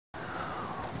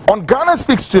On Ghana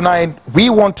Speaks tonight, we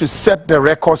want to set the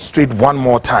record straight one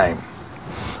more time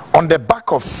on the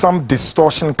back of some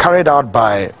distortion carried out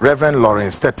by Reverend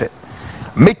Lawrence Tetteh,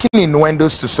 making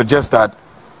innuendos to suggest that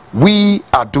we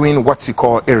are doing what you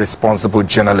call irresponsible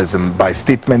journalism by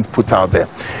statements put out there.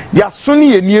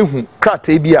 Yasuni eniehu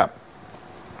kratebia.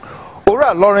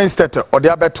 Ora Lawrence Tetteh ode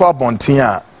abeto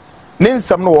abontia. Ne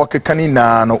nsam no wokekani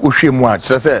na no ohwemu a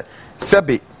kire se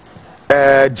sebi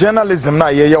journalism na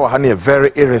ye wa ha na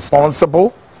very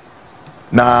irresponsible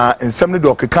na nsam no de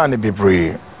okekani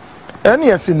bebre. Any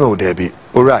yes no there be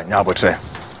ora nyabotre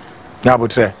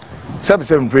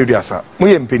sebi mpre asa mo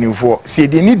ye mpenimfo si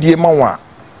de ni die ma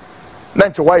na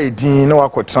nche wa edin na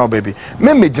wakotena baby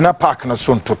me megina park no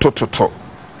so ntotototo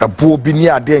abuo bi ni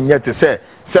ade enye te se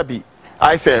sebi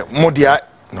I say modia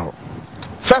no.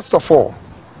 First of all,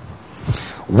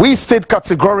 we state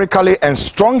categorically and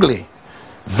strongly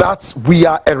that we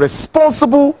are a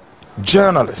responsible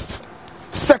journalist.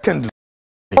 Secondly,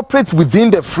 operates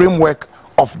within the framework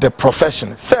of the profession.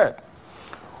 Third,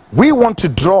 we want to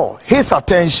draw his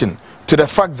attention to the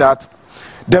fact that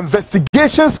the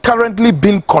investigations currently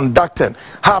being conducted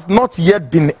have not yet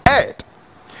been aired,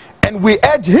 and we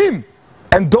urge him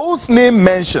and those names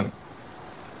mentioned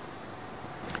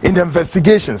in the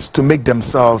investigations to make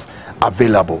themselves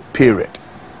available, period.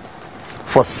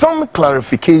 For some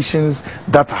clarifications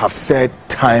that I have said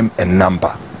time and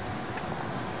number.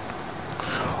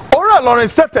 Ora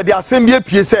Lawrence Tetteh the assembly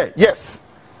PSA, yes.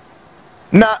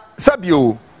 Na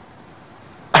sabio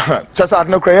just had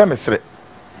no cry mesre.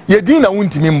 Ye din na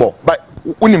wuntimi mbo, but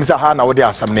unim sa ha na wo de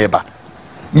asam neighbor.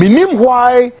 Minim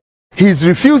why he is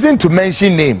refusing to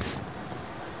mention names.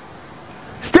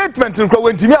 Statement in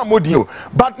Kwentimi Amodi,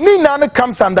 but me nana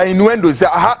comes under innuendo say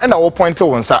aha and I will point to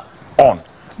one on.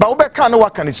 But we can't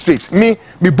work on it straight. Me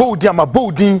body am a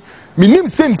body, me nim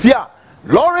sentia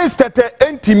Lawrence Tetteh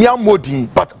Entimi Amodi,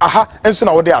 but aha and so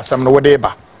now they are some no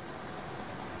whatever.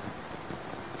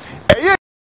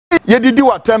 Ye didi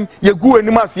watem ye gu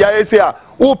animas ya say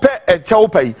ope e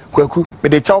chawpai Kwaku me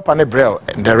de chawpa ne brel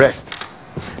and the rest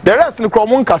no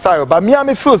kromun kasayo but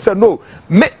me feel say no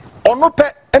me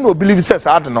onope and we believe says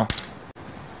I don't know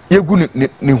you go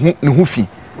ni hu fi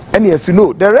and yes you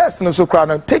know the rest no so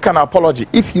crown take an apology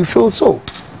if you feel so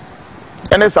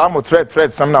and as I'm a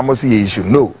threat some na must issue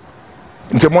no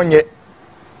ntemonye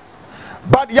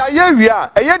but ya we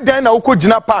are e den na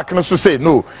ukogina park no so say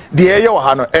no the eye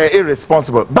ha no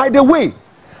irresponsible. By the way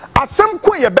asem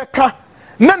ko ye beka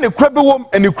na ne kura be wom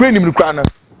and ne kura nim ne kura no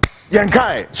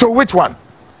yenkai so which one?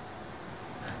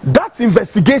 That's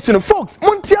investigation, folks.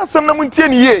 Muntia sam na muntia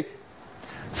ni ye.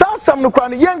 Sa sam no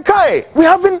kran yenkai. We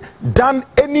haven't done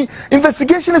any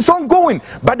investigation. Is ongoing,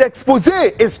 but the expose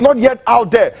is not yet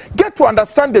out there. Get to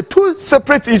understand the two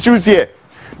separate issues here.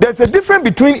 There's a difference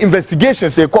between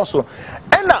investigations and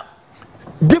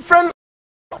different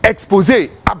expose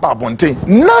about bonting.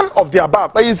 None of the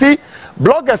above. But you see,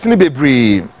 bloggers ni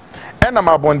bebre and am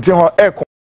bonting ho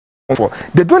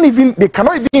they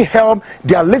cannot even help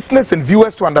their listeners and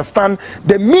viewers to understand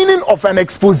the meaning of an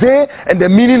expose and the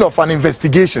meaning of an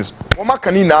investigation.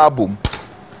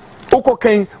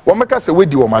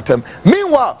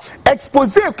 Meanwhile,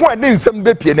 expose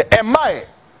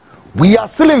we are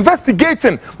still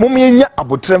investigating.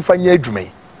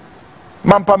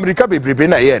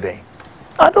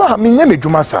 I don't have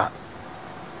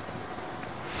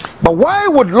but why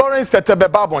would Lawrence Tetteh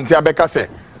Babon say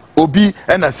Obi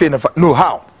and I say no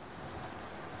how?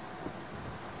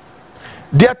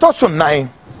 Dear Tosun 9,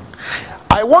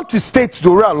 I want to state to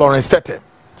Lawrence Tetteh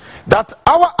that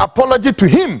our apology to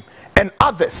him and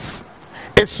others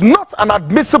is not an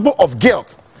admissible of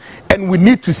guilt, and we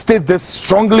need to state this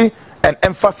strongly and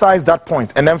emphasize that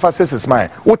point. And emphasis is mine.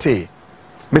 What me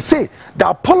say the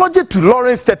apology to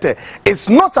Lawrence Tetteh is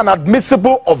not an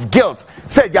admissible of guilt.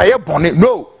 Say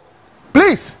no,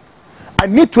 please. I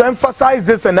need to emphasize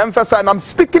this and emphasize, and I'm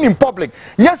speaking in public.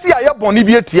 Yes, I have boni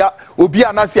bietia, obi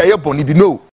anasi I have boni bi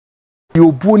no.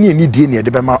 You boni ni di ni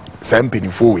edebema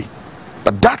sempeni fowe.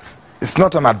 But that is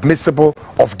not an admissible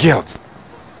of guilt.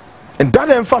 And that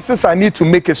emphasis I need to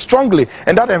make it strongly,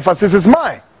 and that emphasis is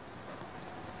mine.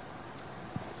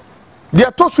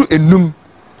 Diatosu enum,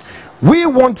 we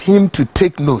want him to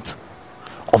take note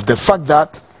of the fact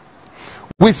that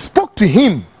we spoke to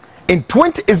him in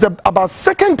 20 is the about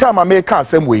second time I make the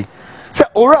same way. Say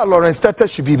Ora Lawrence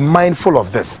Tetteh should be mindful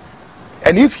of this.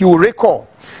 And if you will recall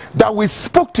that we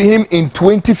spoke to him in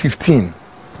 2015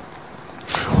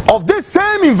 of this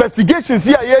same investigations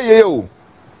here.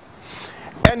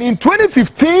 And in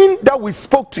 2015 that we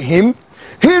spoke to him,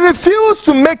 he refused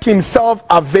to make himself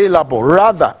available.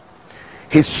 Rather,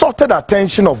 he sought the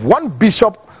attention of one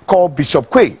bishop called Bishop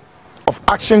Quay of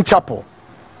Action Chapel.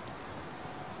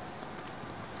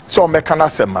 So mekana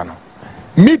semano.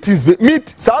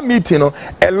 Meeting,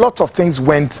 a lot of things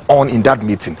went on in that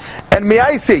meeting. And may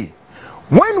I say,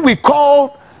 when we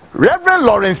called Reverend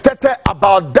Lawrence Tetteh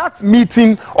about that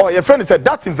meeting, or your friend said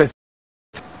that investigation,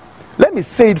 let me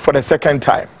say it for the second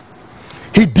time.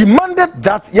 He demanded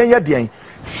that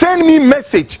send me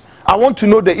message. I want to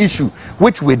know the issue,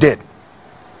 which we did.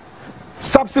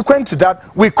 Subsequent to that,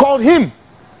 we called him.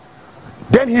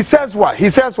 Then he says what? He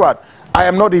says what? I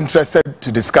am not interested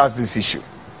to discuss this issue.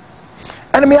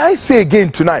 And may I say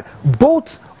again tonight,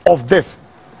 both of this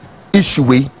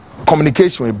issue,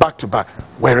 communication back to back,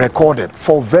 were recorded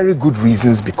for very good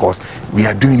reasons, because we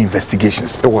are doing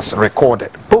investigations. It was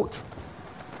recorded, both.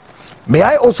 May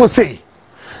I also say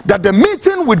that the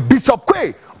meeting with Bishop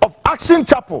Quay of Action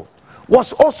Chapel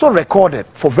was also recorded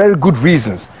for very good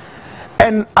reasons.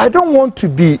 And I don't want to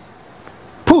be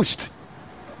pushed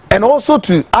and also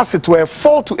to, as it were,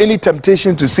 fall to any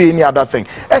temptation to say any other thing,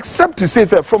 except to say,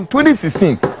 sir, from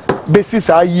 2016, basis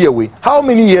a year away, how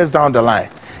many years down the line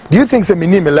do you think me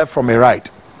name left from a right?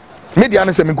 Maybe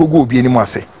I say me go be anymore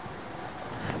say.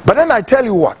 But then I tell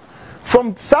you what,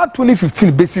 from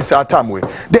 2015 basis our time way,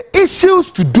 the issues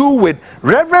to do with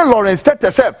Reverend Lawrence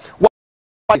Tetteh said,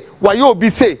 why you be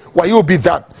say, why you be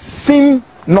that, seem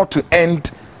not to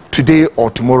end today or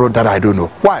tomorrow, that I don't know.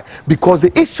 Why? Because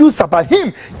the issues about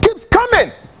him keeps coming.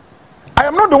 I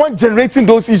am not the one generating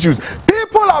those issues.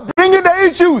 People are bringing the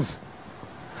issues.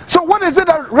 So what is it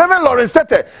that Reverend Lawrence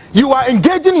Tetteh, you are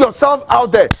engaging yourself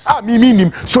out there?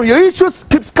 So your issues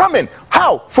keeps coming.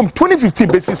 How? From 2015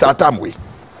 basis at time way.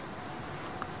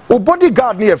 O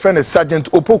bodyguard near friend is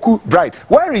Sergeant Opoku Bride.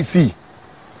 Where is he?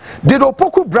 Did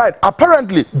Opoku Bride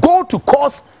apparently go to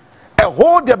cause a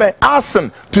whole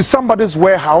arson to somebody's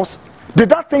warehouse? Did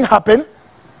that thing happen?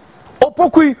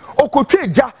 Opoku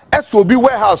Okotreja SOB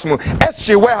warehouse no,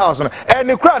 SC warehouse no, and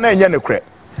nekra na enye nekra.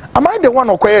 Am I the one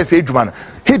okoye say adwuma?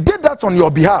 He did that on your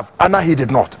behalf, and he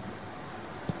did not.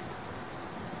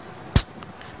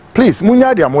 Please,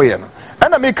 munya de amoye no.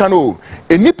 And I make no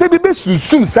enipa bi be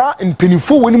sunsum sa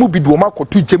mpenifo woni mu bidu ma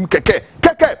kotu jem keke.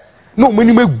 No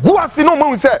many me guasi no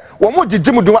man say wo mo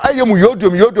jejim do ayem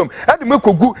yodom e de me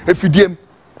kogu efidiem.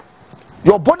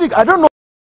 Your body, I don't know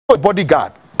what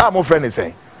bodyguard. My friend is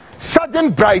saying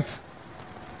Sergeant Bright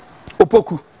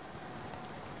Opoku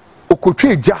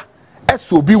Okotweja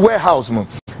SOB warehouse mo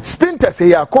Spinter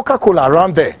say Coca-Cola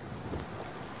around there.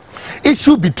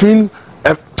 Issue between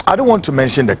I don't want to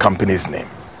mention the company's name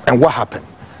and what happened,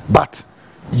 but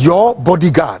your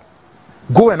bodyguard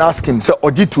go and ask him say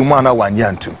Ojitu mana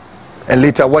wanyantu. And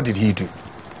later, what did he do?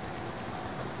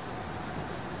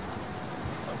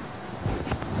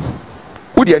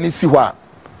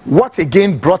 What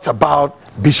again brought about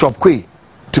Bishop Quay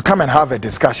to come and have a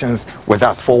discussions with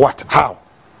us? For what? How?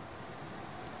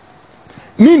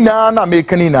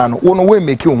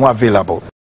 Available.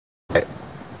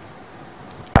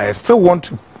 I still want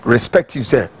to respect you,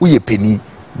 sir. We a penny,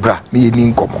 bra, me a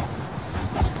komo.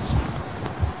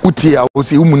 Utia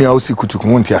osi umuni osi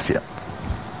kutukumunti asia.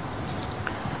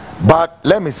 But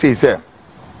let me say, sir,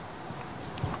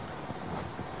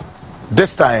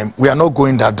 this time we are not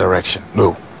going that direction.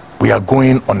 No, we are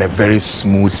going on a very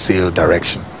smooth sail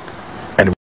direction, and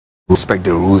we respect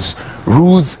the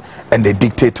rules and the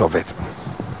dictate of it.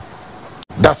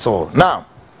 That's all. Now,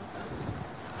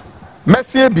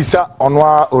 Messier Bisa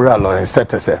Onwa Ora Lawrence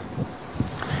Tetteh said,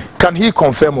 can he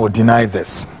confirm or deny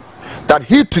this? That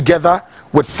he, together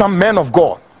with some men of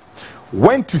God,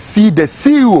 went to see the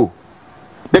CEO,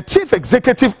 the Chief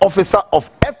Executive Officer of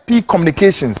FP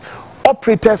Communications,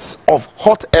 operators of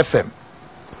Hot FM,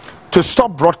 to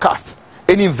stop broadcast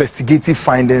any investigative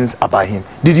findings about him.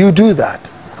 Did you do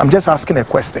that? I'm just asking a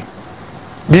question.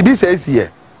 BB says here,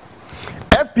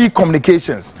 FP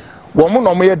Communications,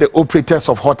 the operators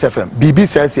of Hot FM. BB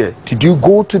says here, did you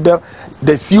go to the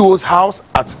CEO's house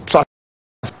at Trust?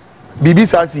 BB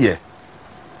says here,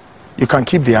 you can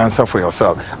keep the answer for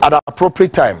yourself. At the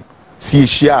appropriate time, see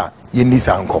share.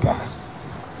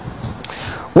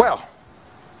 Well,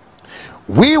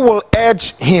 we will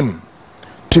urge him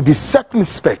to be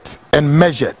circumspect and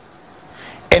measured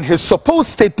in his supposed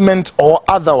statement or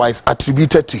otherwise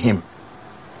attributed to him.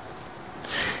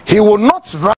 He will not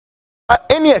have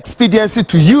any expediency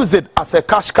to use it as a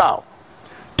cash cow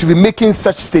to be making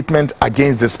such statement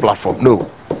against this platform.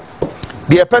 No.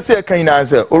 The person can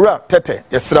answer, Ora Tetteh,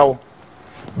 yes,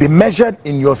 be measured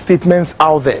in your statements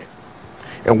out there.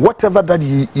 And whatever that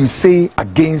you say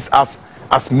against us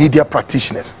as media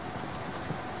practitioners,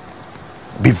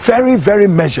 be very, very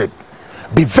measured,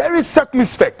 be very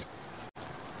circumspect,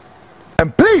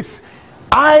 And please,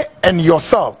 I and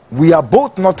yourself, we are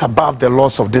both not above the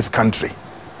laws of this country.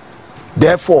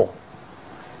 Therefore,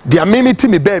 the amimiti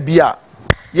me baby,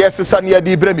 yes, Sanya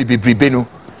di bremi bibribenu,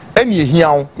 and ye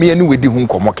hiao, me and we di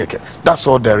hunko keke. That's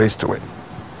all there is to it.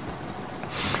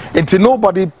 Until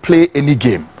nobody play any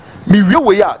game. Me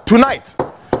we are tonight.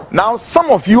 Now,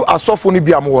 some of you are so funny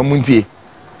be amuntie.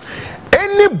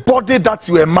 Anybody that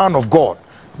you a man of God,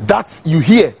 that you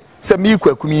hear, say me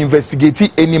Kwaku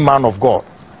investigate any man of God.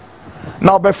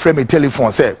 Now be frame a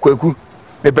telephone say Kwaku,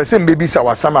 the person maybe say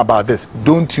some about this.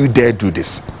 Don't you dare do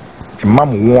this. A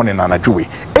man warning and a Jew.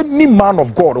 Any man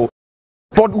of God,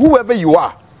 but whoever you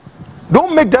are,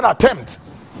 don't make that attempt.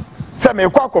 Say me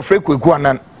Kwaku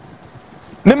Annan.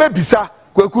 Neme bisa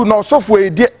Kwaku no so for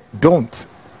don't.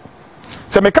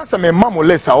 Say me kasa me mamo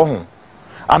lesa ohun.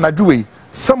 And I do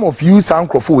some of you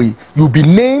sankrofo you'll be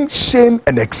named, shamed,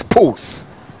 and exposed,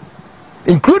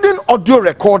 including audio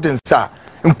recordings, sir.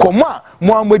 Nkoma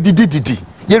mo didi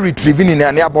ye retrieving in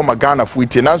an aboma Ghana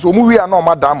fuite na so mu wi na o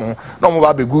madam no mo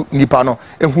ba begu nipa no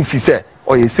ehu fi se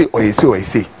oyese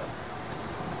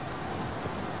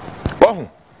oh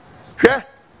hwe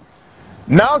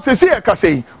now say e ka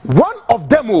say one of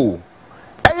them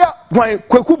when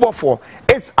Kwaku Bofo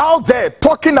is out there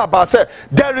talking about say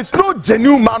there is no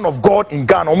genuine man of God in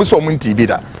Ghana.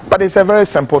 But it's a very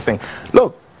simple thing.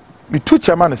 Look, me two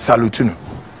chairman salute you.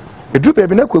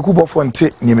 Kwaku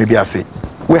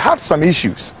Bofo we had some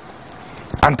issues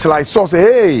until I saw say,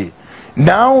 hey,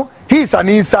 now he's an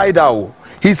insider.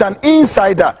 He's an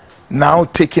insider now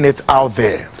taking it out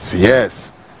there. So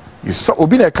yes, you saw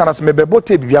Obina Kanas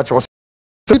Mebebote Bibiachos.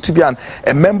 To be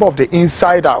a member of the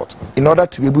inside out in order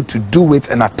to be able to do it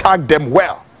and attack them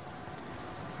well.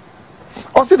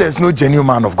 Also, there's no genuine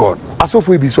man of God. As of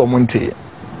we be so monte.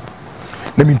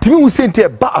 The meantime we say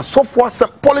but software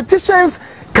politicians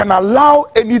can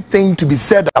allow anything to be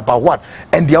said about what,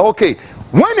 and they are okay.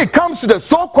 When it comes to the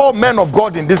so-called men of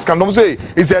God in this country, say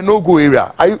it's a no-go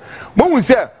area. When we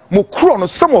say mo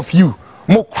some of you,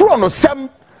 mo some.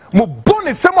 Mo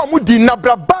boni sama mo di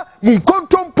nabraba mo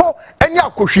kontompo enya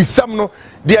akohwisam no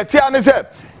de etia ne say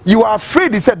you are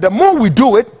afraid. He said the more we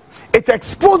do it, it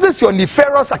exposes your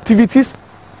nefarious activities,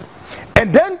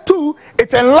 and then two,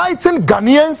 it enlightens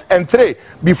Ghanaians, and three,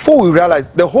 before we realize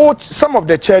the whole some of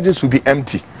the churches will be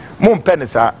empty. Mo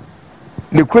penisa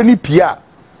ne kroni pia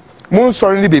mo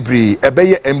sorry ni bebre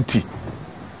ebeye empty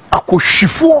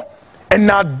akohwifo and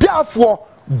na therefore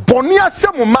boni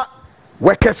asemoma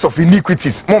workers of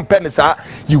iniquities.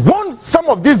 You want some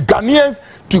of these Ghanaians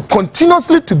to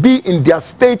continuously to be in their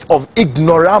state of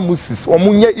ignoramuses or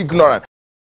munye ignorant.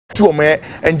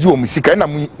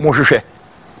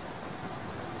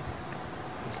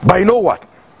 But you know what?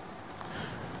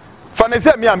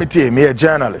 Fanese me a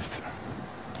journalist.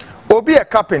 Obi a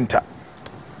carpenter,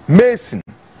 mason,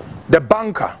 the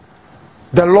banker,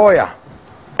 the lawyer,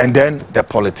 and then the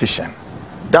politician.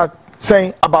 That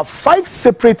saying about 5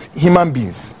 separate human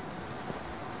beings.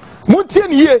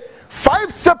 Muntian ye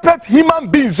 5 separate human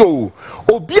beings. Oh,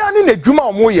 obiani ne juma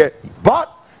omoye,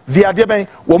 but they are there.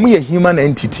 Omoye human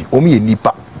entity. Omoye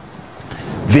nipa.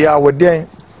 They are within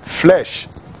flesh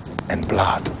and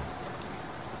blood.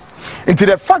 Into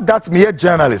the fact that me a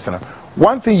journalist,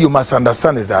 one thing you must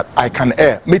understand is that I can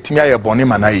err. Meet me a boni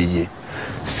manaye.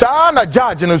 Sana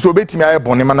judge no so bet me a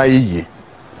boni manaye.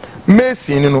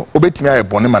 Messi no obetimi aye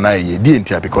bone manaye di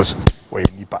entia because we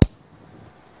nipa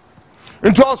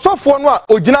into asofo no a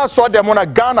ogina so dem na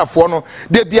Ghana fo no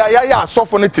de bia ya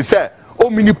asofo no te say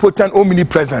omnipotent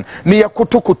omnipresent ne ye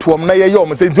kotokotom na ye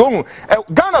yom say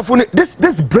Ghana fo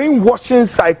this brainwashing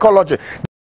psychology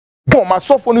bom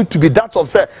asofo no to be that of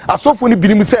say asofo no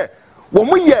binim say wo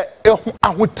mo ye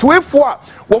ahotoefo a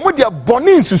wo mo de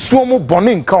bone nsusuo mo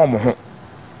bone nka wo ho.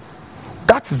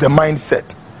 That is the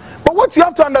mindset. But what you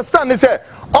have to understand is that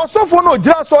also for no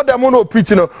just saw them no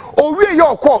preaching or we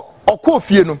your call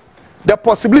fee no the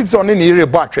possibilities on any area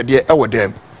back there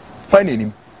them.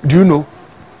 When do you know?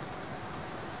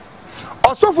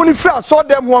 Also for the friends saw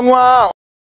them one no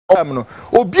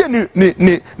obi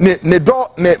ne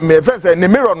door ne verse ne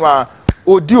mirror no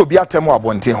odi obi atemo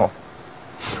abonten ho.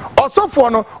 Also for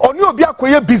no oni obi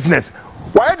akoye business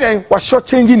why then was short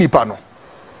changing nipa no.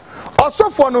 Also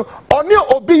for no oni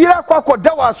obi yira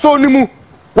kwakoda wa so ni mu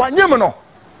wanyem no.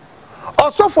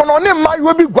 Also for no ne mai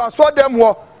we bi gwa so dem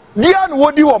ho dia no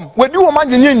wodi wom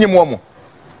anyenyem wom.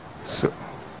 So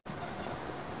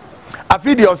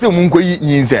afidi o se mu nkoyi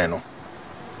nyinzen no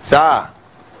sa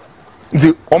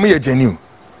nti omo ye genuine.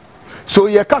 So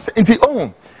ye ka nti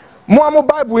mo am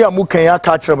Bible ya mu kan ya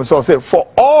ka kire me so say for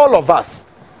all of us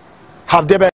have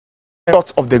they been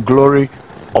thought of the glory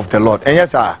of the Lord. And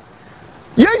yes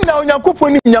Yen na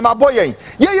Onyankopon ni nyamabo yen.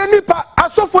 Ye nipa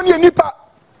asofo ni nipa.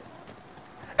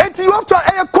 And you have to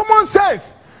have common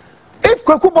sense. If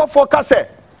Kwaku focus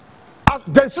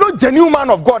there's no genuine man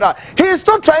of God, he is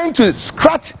not trying to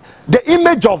scratch the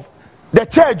image of the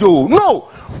church. Oh no,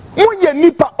 muye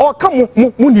nipa or come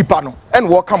mu nipa no and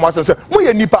walk come once and say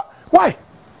muye nipa. Why?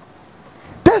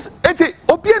 There's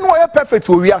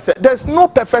perfect. There's no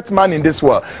perfect man in this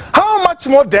world. How much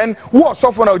more then who are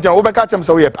suffering?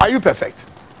 Are you perfect?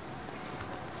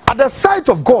 At the sight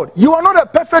of God, you are not a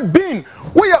perfect being.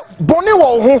 We are born.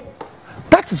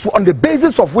 That is on the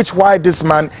basis of which why this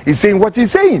man is saying what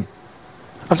he's saying.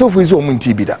 As of his own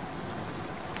tibida.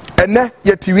 And then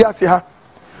yet we are saying,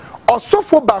 also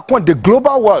for back when the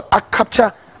global world are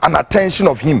capture an attention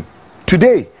of him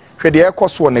today. Where the air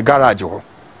cost on the garage. Where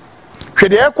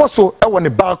the air cost on the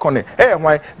balcony.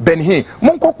 Why Benny Hinn?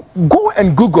 Monko, go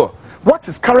and Google what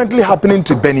is currently happening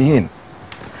to Benny Hinn.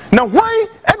 Now why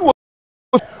Edward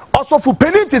also for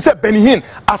Penny to say Benny Hinn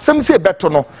as some say better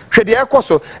no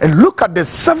and look at the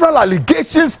several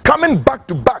allegations coming back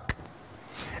to back.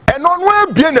 And on where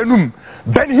bien enum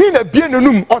Benny Hinn bien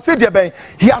enum or say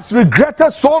he has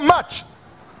regretted so much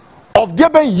of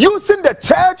using the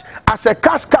church as a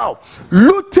cash cow,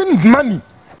 looting money,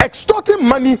 extorting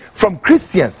money from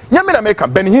Christians.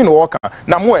 Benny Hinn walk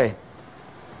namwe.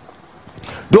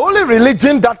 The only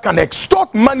religion that can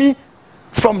extort money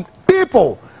from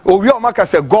people.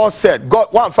 God said, God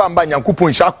one fan by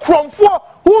Nyankopon sha kromfo.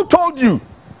 Who told you?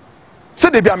 Say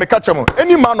they be a mekachamo.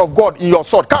 Any man of God in your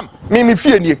sword, come. Me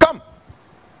fear ni come.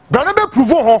 Branabe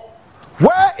prove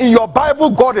where in your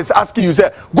Bible God is asking you, say,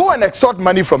 go and extort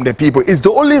money from the people. It's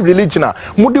the only religion.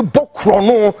 Mudi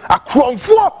bokrono a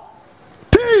kromfo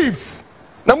thieves.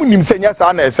 Namu nimsenya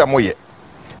sa na esamoye.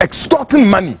 Extorting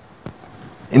money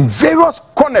in various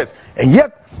corners, and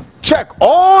yet check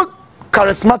all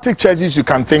charismatic churches you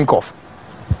can think of.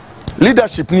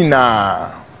 Leadership ni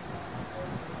na.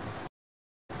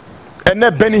 And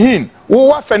then Benny Hinn,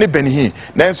 what funny Benny Hinn?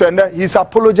 Then he's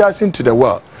apologizing to the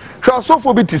world.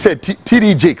 Transophobic to say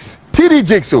TD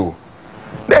Jakes. Oh,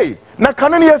 hey, na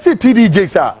can't say TD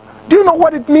Jakes. Do you know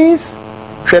what it means?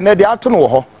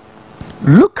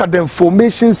 Look at the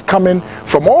informations coming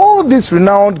from all these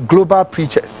renowned global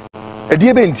preachers.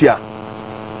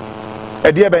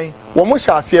 Womo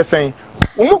sha ase sen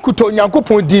womo kuto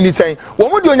Onyankopon dini sen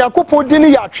womo de Onyankopon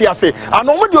dini ya atwe ase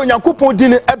ana womo de Onyankopon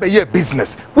dini ebeye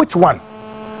business. Which one?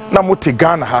 Na mo te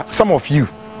Ghana ha, some of you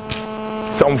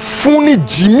some funny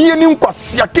jimie ni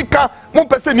nkwase akeka mo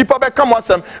pese nipa be ka mo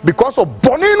asem because of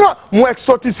bonino mo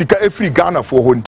extort sika every Ghana for ho.